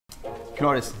Can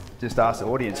I just ask the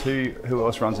audience, who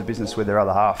else runs a business with their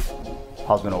other half,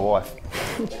 husband or wife?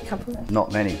 A couple.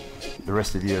 Not many. The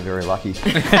rest of you are very lucky.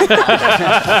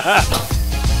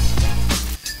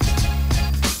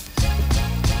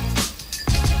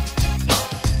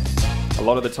 A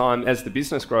lot of the time, as the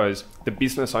business grows, the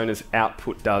business owner's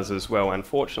output does as well,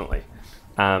 unfortunately.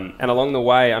 And along the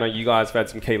way, I know you guys have had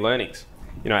some key learnings,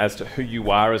 as to who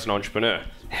you are as an entrepreneur,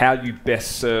 how you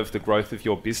best serve the growth of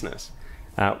your business,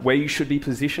 where you should be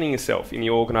positioning yourself in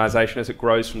your organisation as it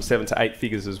grows from 7 to 8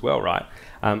 figures as well, right?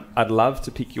 I'd love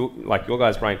to pick your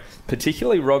guys' brain,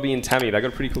 particularly Robbie and Tammy. They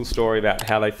got a pretty cool story about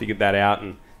how they figured that out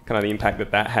and kind of the impact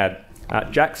that had.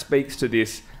 Jack speaks to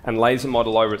this and lays a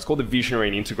model over. It's called the Visionary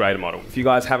and Integrator model. If you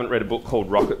guys haven't read a book called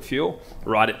Rocket Fuel,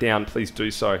 write it down, please do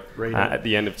so at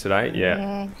the end of today.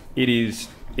 Yeah. It's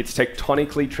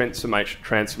tectonically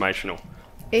transformational.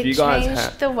 It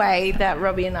changed the way that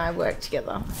Robbie and I work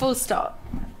together. Full stop.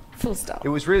 Full stop. It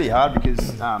was really hard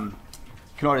because, can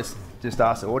I just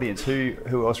ask the audience,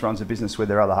 who else runs a business with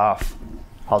their other half,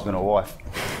 husband or wife?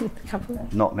 A couple.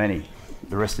 Not many.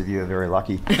 The rest of you are very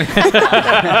lucky. I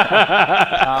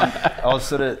was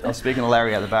speaking to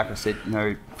Larry out the back. I said,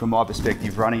 from my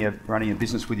perspective, running a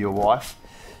business with your wife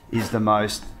is the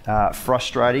most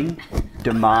frustrating,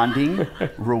 demanding,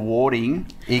 rewarding,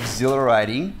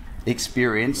 exhilarating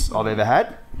experience I've ever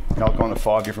had. I've gone to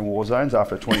 5 different war zones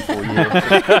after 24 years in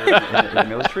the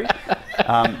military.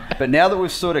 But now that we've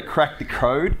sort of cracked the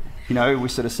code, we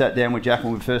sort of sat down with Jack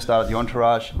when we first started the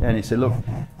Entourage, and he said, look,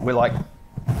 we're like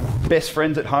best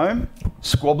friends at home,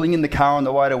 squabbling in the car on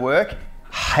the way to work,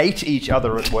 hate each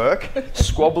other at work,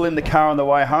 squabble in the car on the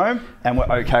way home, and we're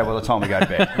okay by the time we go to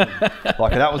bed.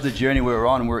 That was the journey we were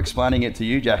on, and we were explaining it to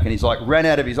you, Jack, and he's like, ran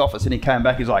out of his office and he came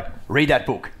back, he's like, read that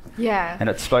book. Yeah. And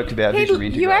it spoke about Visionary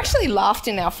Integrator. You actually lauged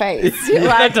in our face. You're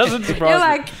that doesn't surprise me. You're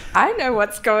like, I know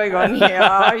what's going on here.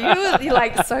 You're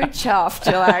like so chuffed.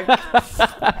 You're like,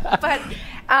 but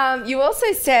you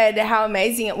also said how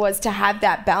amazing it was to have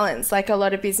that balance. Like a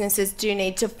lot of businesses do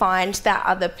need to find that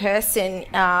other person,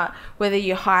 whether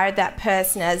you hire that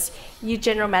person as your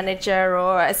general manager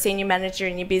or a senior manager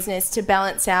in your business, to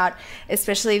balance out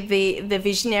especially the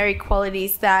visionary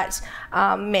qualities that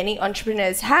many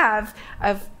entrepreneurs have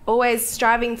of always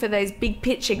striving for those big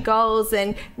picture goals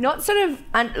and not sort of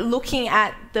looking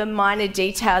at the minor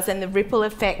details and the ripple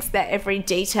effects that every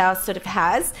detail sort of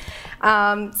has.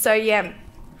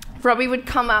 Robbie would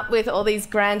come up with all these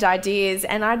grand ideas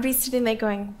and I'd be sitting there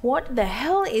going, what the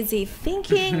hell is he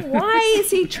thinking? Why is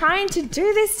he trying to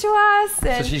do this to us?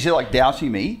 And so she's like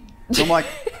doubting me. So I'm like,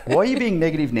 why are you being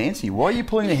negative Nancy? Why are you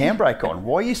pulling the handbrake on?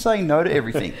 Why are you saying no to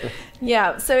everything?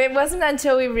 Yeah, so it wasn't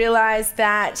until we realised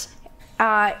that,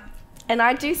 and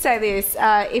I do say this,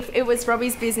 if it was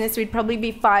Robbie's business, we'd probably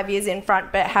be 5 years in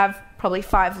front, but have probably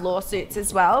 5 lawsuits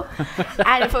as well.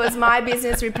 And if it was my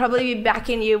business, we'd probably be back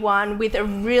in year 1 with a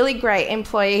really great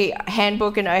employee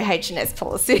handbook and OH&S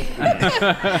policy.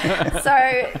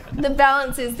 So the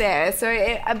balance is there. So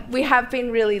we have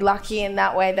been really lucky in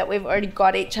that way that we've already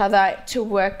got each other to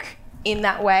work in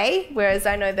that way, whereas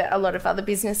I know that a lot of other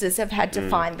businesses have had to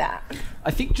find that.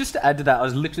 I think just to add to that, I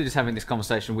was literally just having this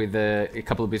conversation with a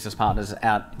couple of business partners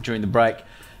out during the break.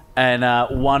 And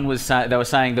one was they were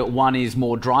saying that one is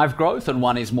more drive growth and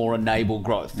one is more enable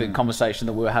growth. The conversation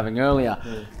that we were having earlier,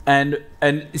 and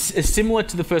similar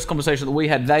to the first conversation that we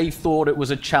had, they thought it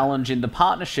was a challenge in the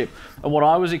partnership. And what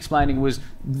I was explaining was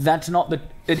that's not the.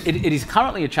 It is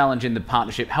currently a challenge in the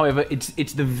partnership. However,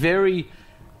 it's the very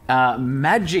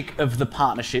magic of the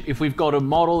partnership. If we've got a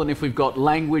model and if we've got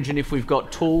language and if we've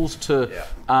got tools to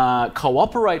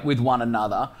cooperate with one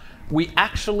another. We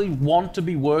actually want to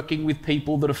be working with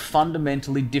people that are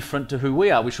fundamentally different to who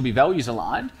we are. We should be values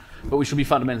aligned, but we should be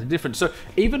fundamentally different. So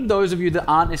even those of you that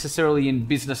aren't necessarily in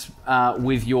business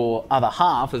with your other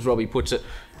half, as Robbie puts it,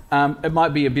 it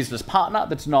might be a business partner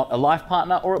that's not a life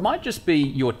partner, or it might just be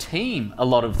your team a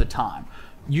lot of the time.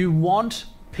 You want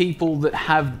people that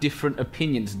have different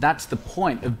opinions. That's the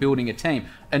point of building a team.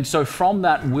 And so from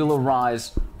that will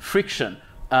arise friction.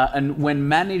 And when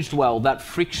managed well, that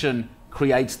friction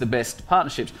creates the best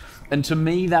partnerships. And to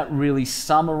me, that really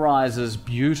summarizes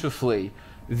beautifully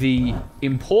the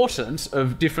importance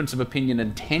of difference of opinion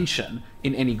and tension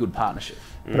in any good partnership.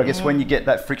 But I guess when you get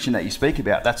that friction that you speak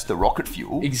about, that's the rocket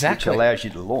fuel, exactly, which allows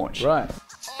you to launch. Right.